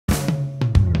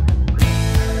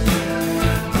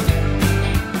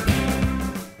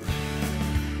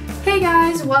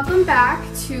guys, welcome back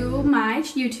to my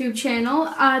YouTube channel.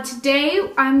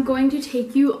 Today I'm going to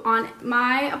take you on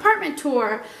my apartment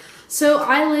tour. So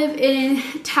I live in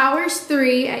Tower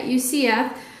III at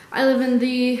UCF. I live in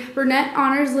the Burnett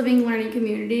Honors Living Learning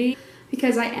Community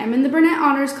because I am in the Burnett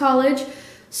Honors College.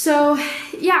 So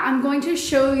yeah, I'm going to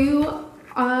show you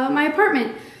my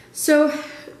apartment. So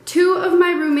two of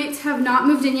my roommates have not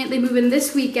moved in yet. They move in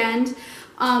this weekend.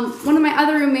 One of my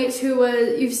other roommates who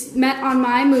you've met on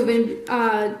my move-in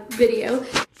video,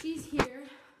 she's here,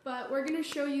 but we're gonna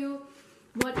show you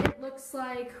what it looks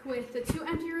like with the two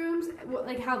empty rooms,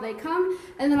 like how they come,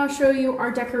 and then I'll show you our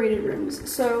decorated rooms.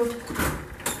 So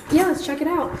yeah, let's check it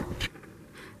out.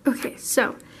 Okay,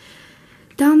 so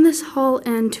down this hall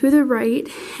and to the right,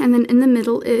 and then in the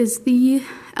middle is the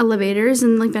elevators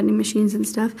and like vending machines and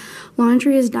stuff.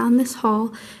 Laundry is down this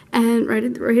hall and right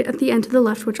at the end to the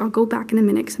left, which I'll go back in a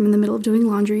minute because I'm in the middle of doing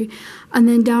laundry. And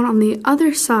then down on the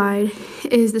other side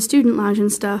is the student lounge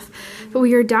and stuff. But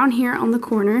we are down here on the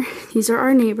corner. These are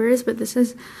our neighbors, but this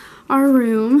is our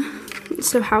room.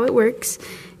 So how it works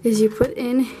is you put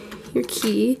in your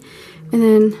key, and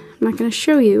then I'm not going to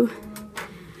show you,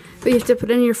 but you have to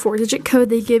put in your 4-digit code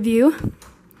they give you.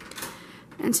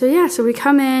 And so yeah, so we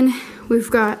come in,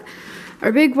 we've got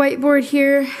our big whiteboard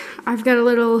here. I've got a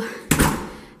little,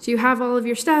 so you have all of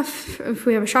your stuff. If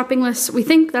we have a shopping list, we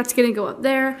think that's gonna go up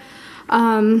there.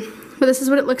 But this is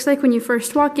what it looks like when you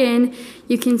first walk in.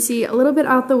 You can see a little bit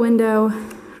out the window.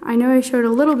 I know I showed a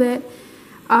little bit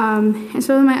in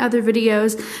some of my other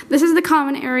videos. This is the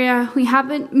common area. We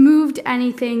haven't moved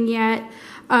anything yet.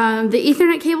 The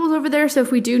Ethernet cable's over there, so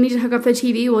if we do need to hook up the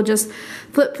TV, we'll just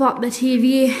flip-flop the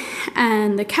TV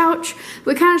and the couch.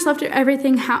 We kind of just left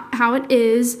everything how it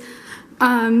is.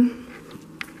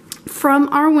 From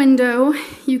our window,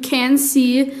 you can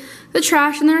see the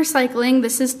trash and the recycling.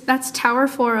 That's Tower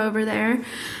 4 over there.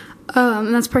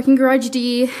 And that's parking garage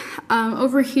D.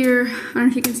 Over here, I don't know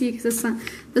if you can see because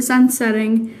the sun's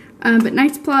setting, but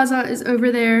Knights Plaza is over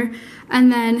there,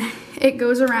 and then it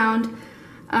goes around.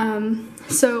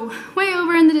 So way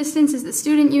over in the distance is the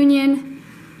student union,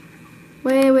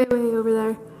 way over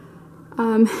there.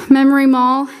 Memory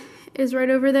Mall is right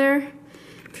over there.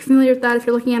 If you're familiar with that, if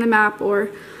you're looking at a map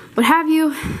or what have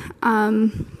you,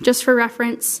 just for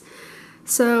reference.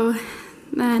 So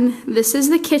then this is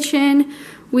the kitchen.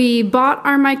 We bought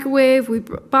our microwave, we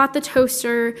bought the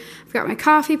toaster, I've got my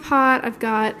coffee pot, I've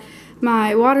got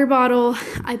my water bottle,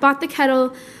 I bought the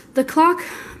kettle. The clock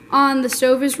on the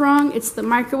stove is wrong. It's the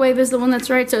microwave is the one that's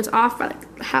right, so it's off by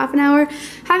like half an hour.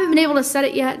 Haven't been able to set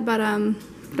it yet, but don't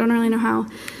really know how.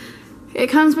 It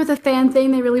comes with a fan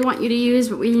thing they really want you to use,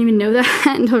 but we didn't even know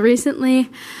that until recently.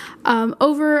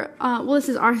 Well, this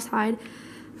is our side,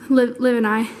 Liv and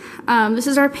I. This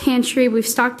is our pantry. We've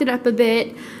stocked it up a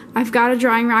bit. I've got a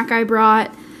drying rack I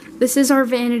brought. This is our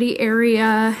vanity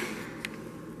area.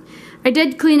 I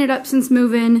did clean it up since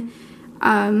moving.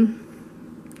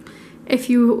 If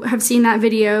you have seen that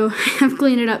video, I've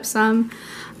cleaned it up some.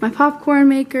 My popcorn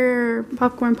maker,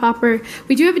 popcorn popper.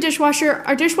 We do have a dishwasher.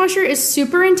 Our dishwasher is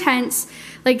super intense.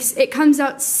 Like, it comes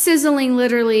out sizzling,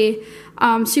 literally.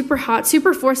 Super hot,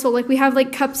 super forceful. Like, we have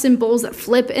like cups and bowls that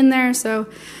flip in there. So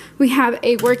we have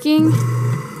a working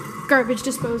garbage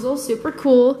disposal, super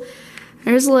cool.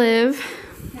 There's Liv.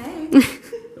 Hey.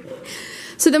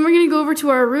 So then we're gonna go over to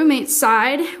our roommate's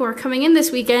side who are coming in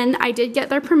this weekend. I did get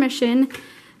their permission.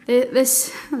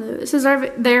 This is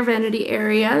their vanity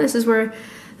area. This is where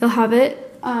they'll have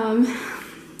it.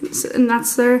 And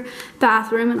that's their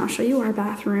bathroom, and I'll show you our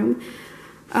bathroom.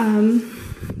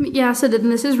 Yeah, so then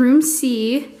this is room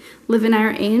C. Liv and I are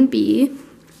A and B.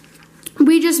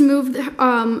 We just moved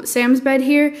Sam's bed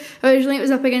here. Originally it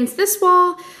was up against this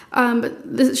wall, but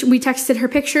we texted her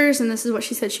pictures, and this is what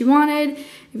she said she wanted.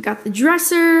 You've got the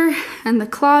dresser and the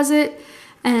closet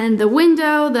and the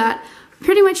window that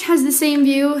pretty much has the same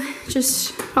view,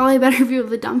 just probably a better view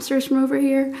of the dumpsters from over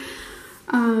here.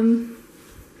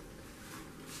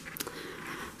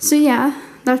 So yeah,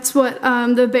 that's what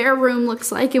the bare room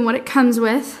looks like and what it comes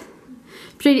with.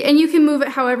 And you can move it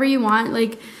however you want.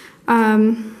 Like,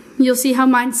 you'll see how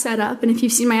mine's set up, and if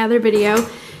you've seen my other video,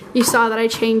 you saw that I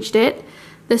changed it.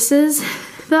 This is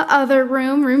the other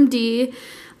room, room D.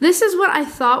 This is what I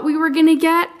thought we were gonna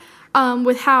get.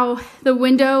 With how the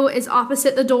window is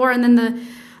opposite the door and then the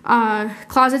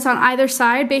closets on either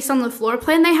side based on the floor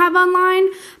plan they have online,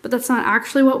 but that's not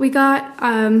actually what we got.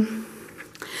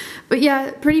 But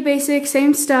yeah, pretty basic,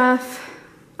 same stuff,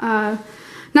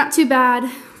 not too bad.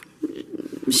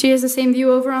 She has the same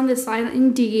view over on this side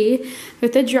in D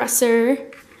with the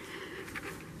dresser.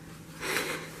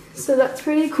 So that's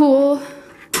pretty cool.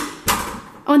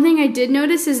 One thing I did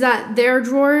notice is that their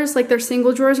drawers, like their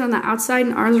single drawers, are on the outside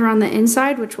and ours are on the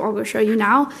inside, which I'll go show you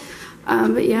now.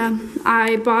 But yeah,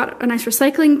 I bought a nice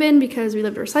recycling bin because we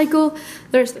love to recycle.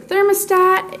 There's the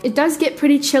thermostat. It does get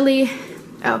pretty chilly.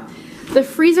 Oh, the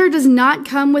freezer does not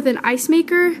come with an ice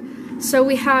maker. So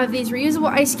we have these reusable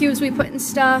ice cubes we put in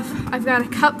stuff. I've got a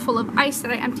cup full of ice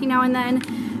that I empty now and then,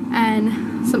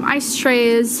 and some ice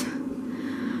trays.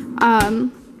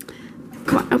 Come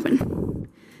on, open.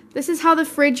 This is how the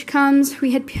fridge comes.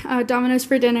 We had Domino's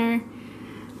for dinner.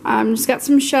 Just got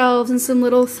some shelves and some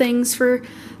little things for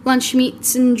lunch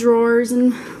meats and drawers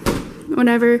and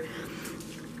whatever.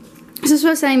 This is what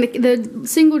I was saying. The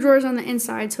single drawers on the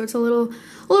inside, so it's a little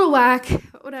whack,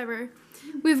 but whatever.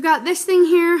 We've got this thing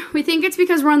here. We think it's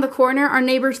because we're on the corner. Our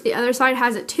neighbor to the other side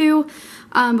has it too.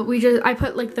 But I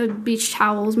put like the beach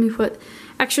towels and we put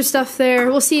extra stuff there.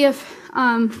 We'll see if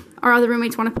our other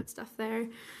roommates want to put stuff there.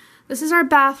 This is our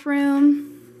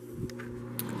bathroom.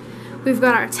 We've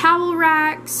got our towel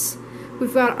racks.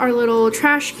 We've got our little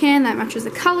trash can that matches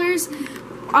the colors.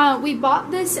 We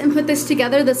bought this and put this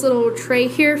together, this little tray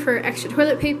here for extra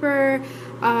toilet paper,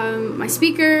 my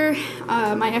speaker,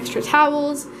 my extra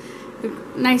towels.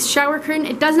 Nice shower curtain.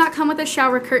 It does not come with a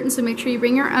shower curtain, so make sure you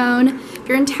bring your own if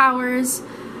you're in Towers.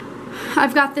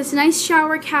 I've got this nice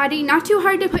shower caddy, not too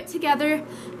hard to put together.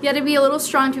 You gotta be a little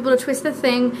strong to be able to twist the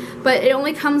thing, but it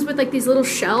only comes with like these little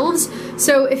shelves.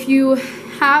 So if you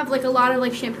have like a lot of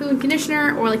like shampoo and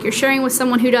conditioner, or like you're sharing with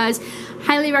someone who does,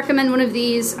 highly recommend one of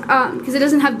these because it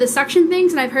doesn't have the suction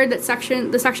things, and I've heard that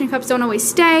the suction cups don't always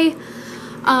stay.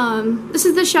 This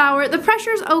is the shower. The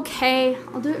pressure's okay.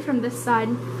 I'll do it from this side.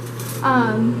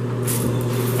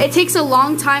 It takes a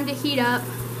long time to heat up.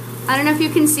 I don't know if you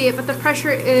can see it, but the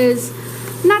pressure is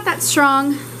not that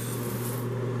strong.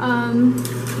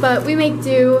 But we make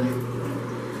do.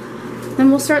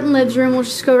 Then we'll start in Liv's room. We'll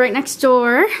just go right next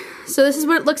door. So this is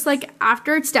what it looks like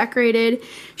after it's decorated.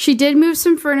 She did move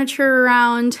some furniture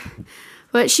around,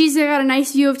 but she's got a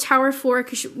nice view of Tower 4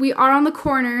 because we are on the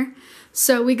corner.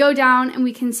 So we go down and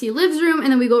we can see Liv's room,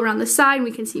 and then we go around the side and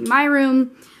we can see my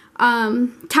room.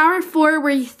 Tower 4,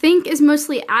 where you think is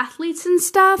mostly athletes and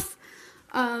stuff.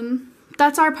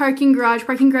 That's our parking garage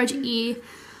E.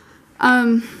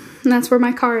 And that's where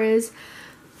my car is.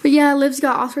 But yeah, Liv's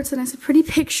got all sorts of nice pretty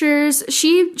pictures.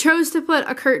 She chose to put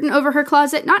a curtain over her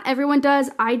closet. Not everyone does.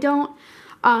 I don't.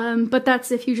 But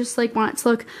that's if you just like want it to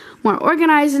look more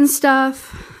organized and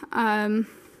stuff.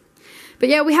 But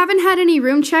yeah, we haven't had any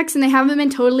room checks and they haven't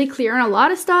been totally clear on a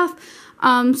lot of stuff.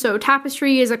 So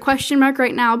tapestry is a question mark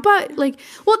right now, but like,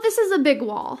 well, this is a big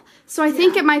wall, so I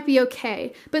think it might be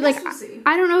okay. But like,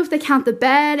 I don't know if they count the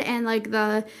bed and like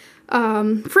the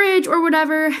fridge or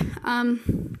whatever.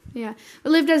 Yeah,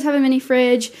 but Liv does have a mini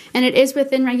fridge, and it is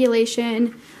within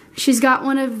regulation. She's got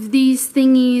one of these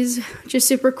thingies, which is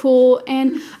super cool.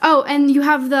 And oh, and you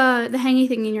have the hangy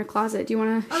thing in your closet. Do you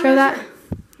want to show that? Sure.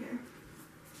 Here.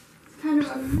 Kind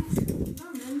of a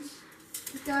moment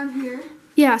down here.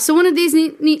 Yeah, so one of these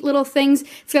neat little things.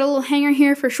 It's got a little hanger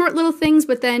here for short little things,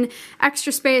 but then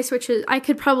extra space, which is, I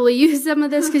could probably use some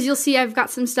of this because you'll see I've got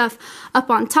some stuff up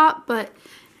on top, but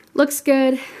looks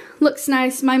good, looks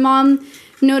nice. My mom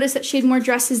noticed that she had more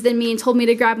dresses than me and told me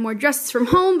to grab more dresses from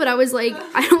home, but I was like,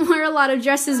 I don't wear a lot of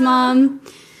dresses, Mom.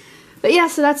 But yeah,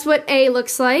 so that's what A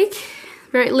looks like.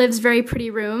 Liv's very pretty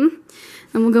room.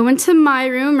 And we'll go into my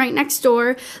room right next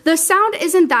door. The sound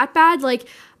isn't that bad. Like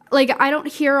we don't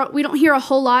hear a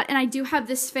whole lot, and I do have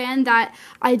this fan that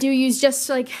I do use just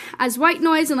like as white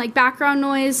noise and like background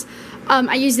noise.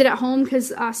 I used it at home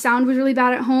because sound was really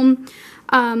bad at home.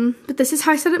 But this is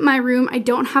how I set up my room. I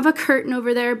don't have a curtain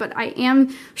over there, but I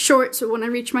am short, so when I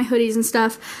reach my hoodies and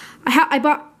stuff, I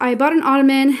bought an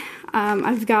ottoman.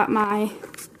 I've got my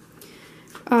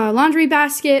laundry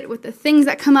basket with the things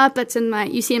that come up. That's in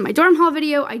you see in my dorm haul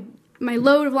video. My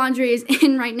load of laundry is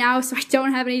in right now, so I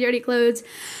don't have any dirty clothes.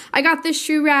 I got this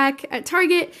shoe rack at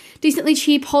Target, decently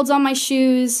cheap, holds all my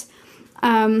shoes.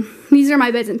 These are my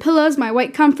beds and pillows. My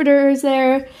white comforter is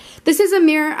there. This is a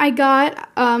mirror I got.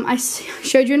 I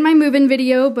showed you in my move-in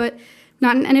video, but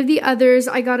not in any of the others.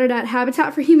 I got it at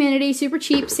Habitat for Humanity, super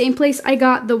cheap. Same place I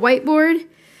got the whiteboard.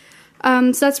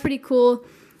 So that's pretty cool.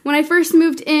 When I first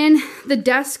moved in, the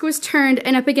desk was turned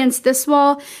and up against this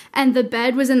wall, and the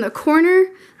bed was in the corner,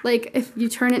 like if you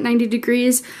turn it 90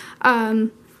 degrees.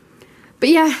 But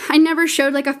yeah, I never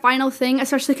showed like a final thing,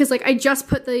 especially because like I just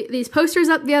put these posters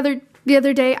up the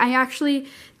other day. I actually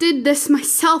did this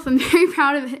myself. I'm very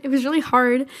proud of it. It was really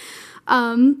hard.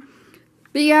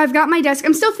 But yeah, I've got my desk.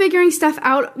 I'm still figuring stuff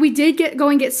out. We did go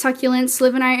and get succulents.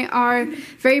 Liv and I are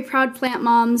very proud plant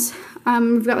moms.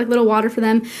 We've got like little water for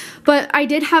them. But I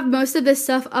did have most of this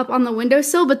stuff up on the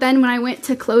windowsill, but then when I went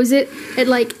to close it, it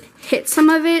like hit some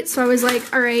of it. So I was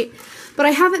like, all right. But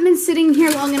I haven't been sitting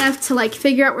here long enough to like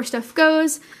figure out where stuff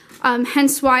goes.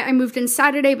 Hence why I moved in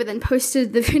Saturday, but then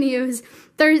posted the videos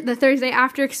the Thursday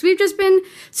after, because we've just been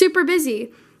super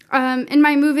busy. In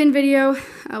my move-in video,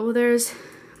 well, there's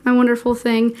my wonderful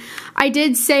thing. I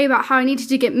did say about how I needed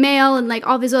to get mail and like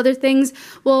all these other things.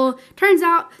 Well, turns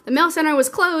out the mail center was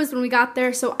closed when we got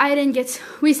there, so I didn't get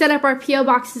we set up our P.O.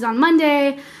 boxes on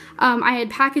Monday. I had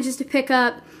packages to pick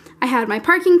up. I had my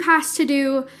parking pass to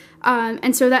do.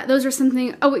 And so those are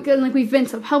something, like we've been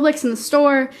to Publix and the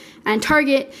store and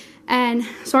Target. And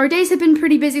so our days have been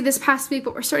pretty busy this past week,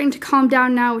 but we're starting to calm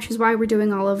down now, which is why we're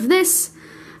doing all of this.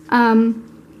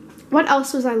 What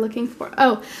else was I looking for?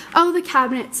 Oh, the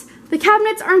cabinets. The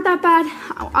cabinets aren't that bad.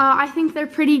 I think they're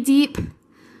pretty deep.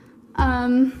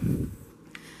 I'll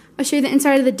show you the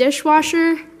inside of the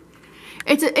dishwasher.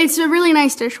 It's a really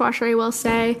nice dishwasher, I will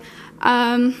say.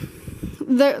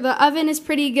 The oven is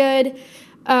pretty good.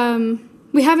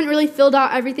 We haven't really filled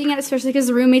out everything yet, especially because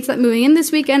the roommates that moving in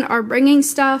this weekend are bringing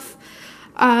stuff.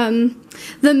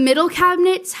 The middle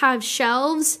cabinets have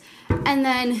shelves, and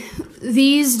then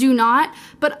these do not,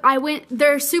 but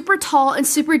they're super tall and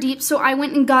super deep, so I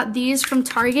went and got these from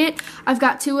Target. I've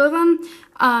got 2 of them,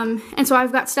 and so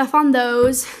I've got stuff on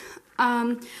those.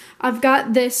 I've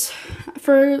got this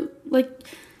for, like,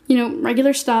 you know,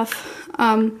 regular stuff.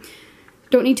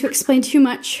 Don't need to explain too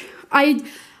much. I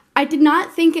did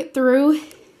not think it through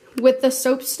with the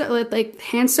soap stuff, like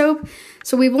hand soap.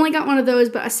 So we've only got one of those,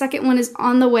 but a second one is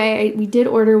on the way. We did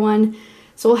order one.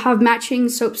 So we'll have matching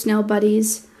soap snail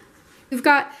buddies. We've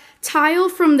got tile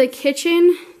from the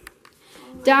kitchen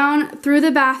down through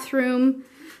the bathroom,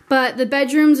 but the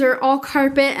bedrooms are all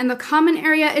carpet and the common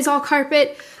area is all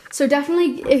carpet. So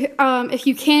definitely, if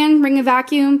you can, bring a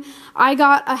vacuum. I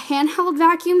got a handheld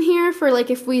vacuum here for like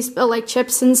if we spill like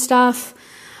chips and stuff.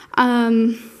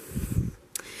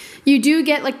 You do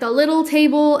get like the little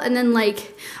table, and then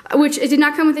like, which it did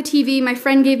not come with a TV. My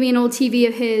friend gave me an old TV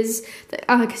of his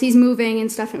because he's moving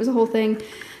and stuff. And it was a whole thing.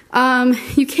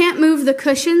 You can't move the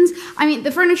cushions. I mean,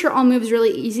 the furniture all moves really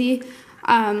easy.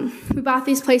 We bought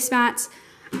these placemats,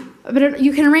 but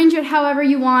you can arrange it however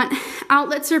you want.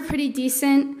 Outlets are pretty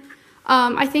decent.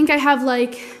 I think I have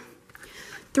like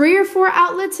 3 or 4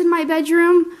 outlets in my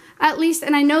bedroom at least,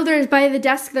 and I know there's by the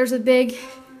desk there's a big.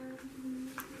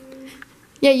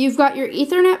 Yeah, you've got your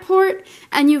Ethernet port,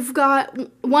 and you've got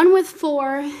one with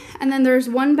 4, and then there's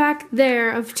one back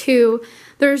there of 2.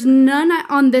 There's none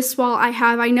on this wall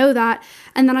I know that,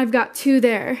 and then I've got 2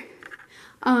 there.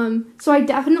 So I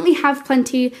definitely have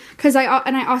plenty, because I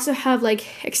also have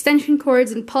like extension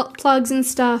cords and plugs and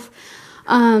stuff.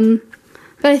 But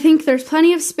I think there's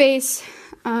plenty of space.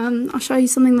 I'll show you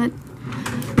something that,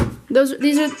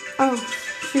 these are, oh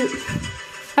shoot,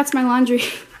 that's my laundry.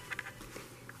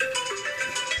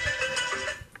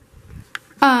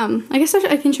 I guess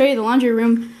I can show you the laundry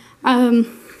room.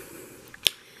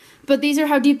 But these are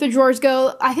how deep the drawers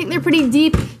go. I think they're pretty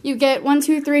deep. You get 1,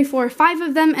 2, 3, 4, 5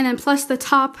 of them, and then plus the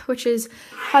top, which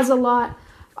has a lot.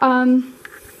 I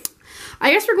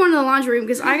guess we're going to the laundry room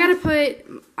because I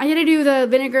gotta do the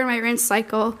vinegar in my rinse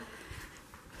cycle.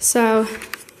 So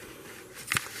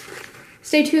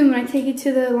stay tuned when I take you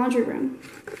to the laundry room.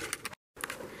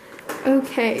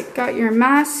 Okay, got your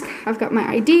mask. I've got my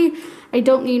ID. I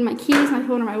don't need my keys, my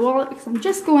phone, or my wallet because I'm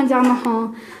just going down the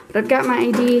hall. But I've got my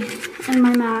ID and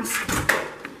my mask.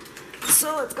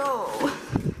 So let's go.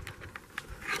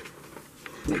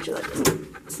 Make sure that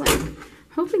doesn't slide.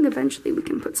 Hoping eventually we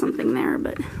can put something there,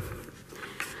 but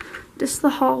just the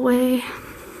hallway.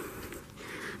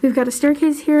 We've got a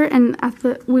staircase here, and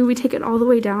we take it all the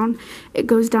way down. It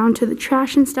goes down to the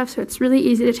trash and stuff, so it's really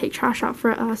easy to take trash out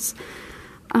for us.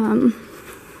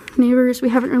 Neighbors, we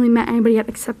haven't really met anybody yet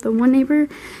except the one neighbor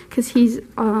because he's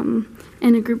in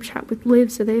a group chat with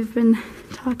Liv, so they've been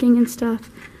talking and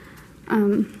stuff.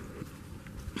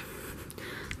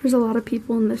 There's a lot of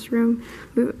people in this room.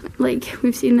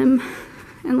 We've seen them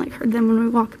and like heard them when we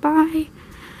walk by.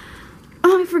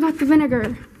 Oh, I forgot the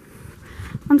vinegar.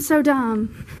 I'm so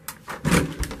dumb.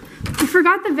 I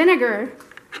forgot the vinegar.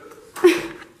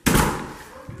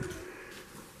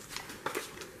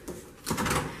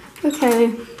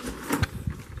 Okay.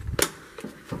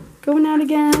 Going out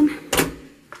again.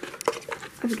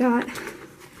 I've got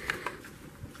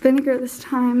vinegar this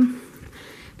time.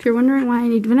 If you're wondering why I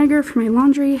need vinegar for my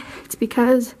laundry, it's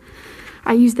because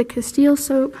I use the Castile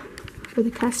soap,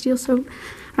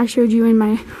 I showed you in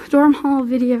my dorm haul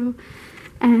video,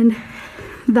 and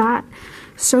that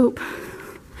soap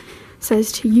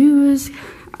says to use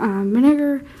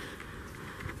vinegar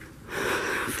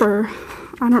for,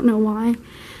 I don't know why,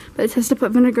 but it says to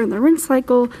put vinegar in the rinse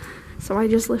cycle. So I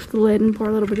just lift the lid and pour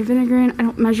a little bit of vinegar in. I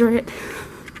don't measure it,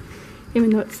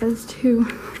 even though it says to.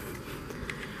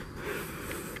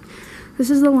 This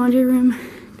is the laundry room.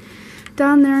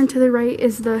 Down there and to the right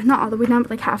is the, not all the way down,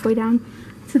 but like halfway down.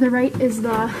 To the right is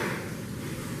the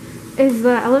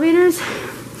elevators.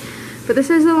 But this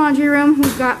is the laundry room.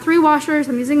 We've got 3 washers.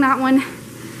 I'm using that one.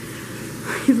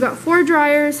 You've got 4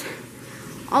 dryers.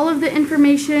 All of the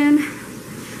information.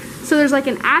 So there's like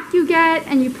an app you get,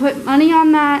 and you put money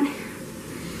on that,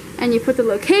 and you put the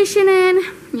location in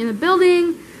the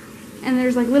building, and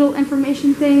there's like little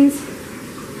information things.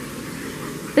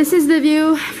 This is the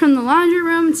view from the laundry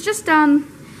room. It's just down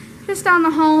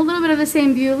the hall. A little bit of the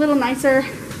same view, a little nicer.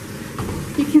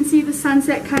 You can see the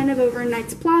sunset kind of over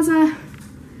Knights Plaza.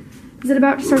 Is it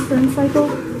about to start the rinse cycle?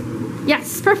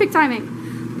 Yes, perfect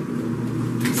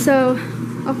timing. So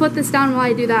I'll put this down while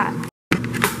I do that.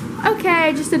 Okay,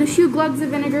 I just did a few glugs of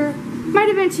vinegar. Might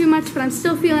have been too much, but I'm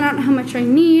still feeling out how much I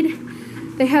need.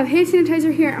 They have hand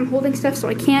sanitizer here. I'm holding stuff so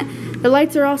I can't. The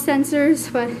lights are all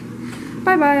sensors, but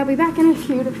bye-bye. I'll be back in a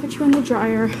few to put you in the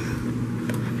dryer.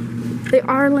 They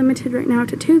are limited right now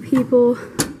to 2 people,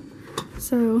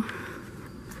 so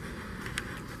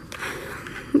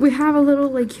we have a little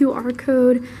like QR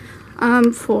code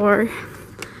for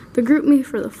the group me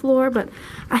for the floor, but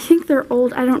I think they're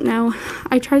old. I don't know.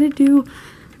 I tried to do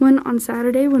one on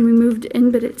Saturday when we moved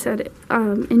in, but it said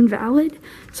invalid,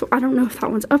 so I don't know if that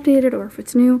one's updated or if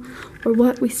it's new or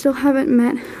what. We still haven't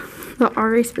met the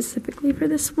RA specifically for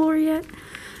this floor yet.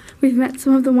 We've met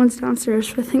some of the ones downstairs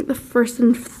for I think the 1st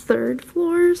and 3rd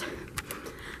floors.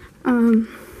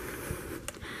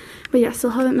 But yeah,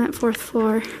 still haven't met 4th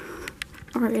floor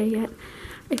RA yet.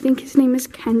 I think his name is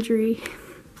Kendry,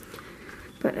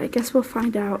 but I guess we'll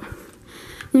find out.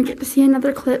 You get to see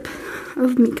another clip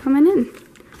of me coming in.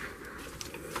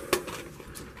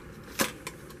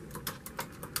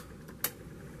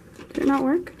 Did it not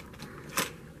work?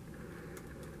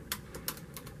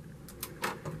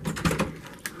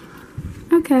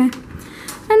 Okay, and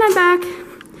I'm back.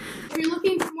 If you're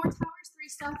looking for more Towers 3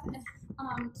 stuff,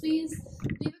 please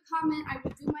leave a comment. I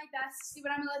will do my best to see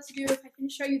what I'm allowed to do. If I can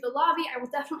show you the lobby, I will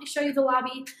definitely show you the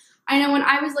lobby. I know when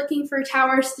I was looking for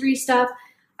Towers 3 stuff,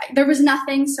 there was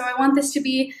nothing, so I want this to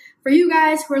be for you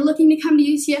guys who are looking to come to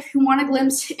UCF, who want a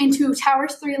glimpse into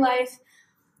Towers 3 life.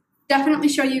 Definitely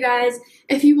show you guys.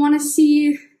 If you want to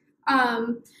see,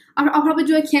 I'll probably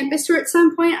do a campus tour at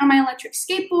some point on my electric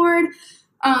skateboard.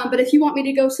 But if you want me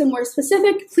to go somewhere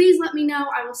specific, please let me know.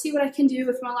 I will see what I can do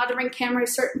if I'm allowed to bring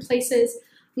cameras certain places.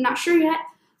 I'm not sure yet.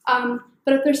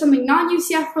 But if there's something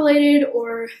non-UCF related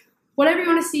or whatever you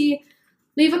want to see,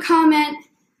 leave a comment.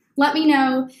 Let me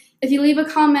know. If you leave a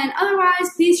comment,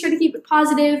 otherwise, please try to keep it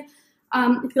positive.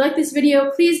 If you like this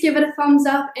video, please give it a thumbs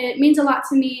up. It means a lot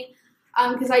to me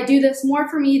because I do this more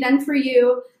for me than for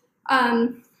you.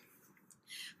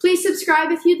 Please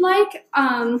subscribe if you'd like.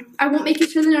 I won't make you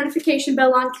turn the notification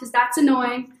bell on because that's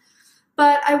annoying.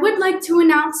 But I would like to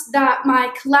announce that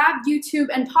my collab YouTube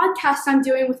and podcast I'm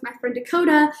doing with my friend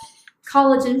Dakota,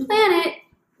 College and Planet,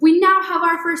 we now have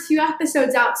our first few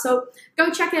episodes out. So go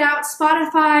check it out.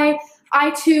 Spotify,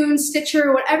 iTunes,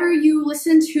 Stitcher, whatever you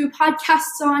listen to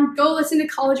podcasts on, go listen to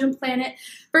College and Planet.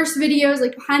 First videos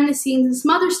like behind the scenes and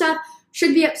some other stuff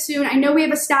should be up soon. I know we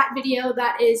have a stat video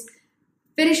that is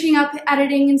finishing up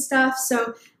editing and stuff,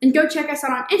 so, and go check us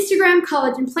out on Instagram,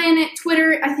 College and Planet,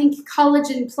 Twitter, I think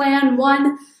College and Plan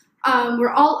 1.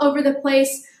 We're all over the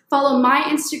place. Follow my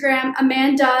Instagram,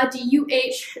 Amanda,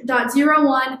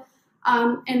 DUH.01,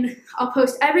 and I'll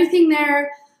post everything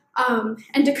there.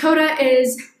 And Dakota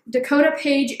is Dakota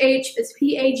Page H, is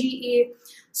Page.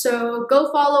 So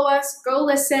go follow us, go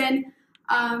listen.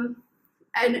 And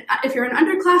if you're an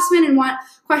underclassman and want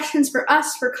questions for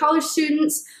us, for college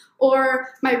students, or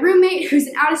my roommate who's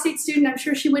an out-of-state student, I'm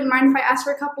sure she wouldn't mind if I asked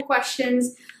her a couple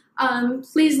questions.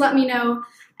 Please let me know.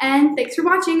 And thanks for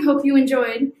watching. Hope you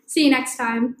enjoyed. See you next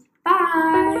time.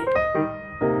 Bye.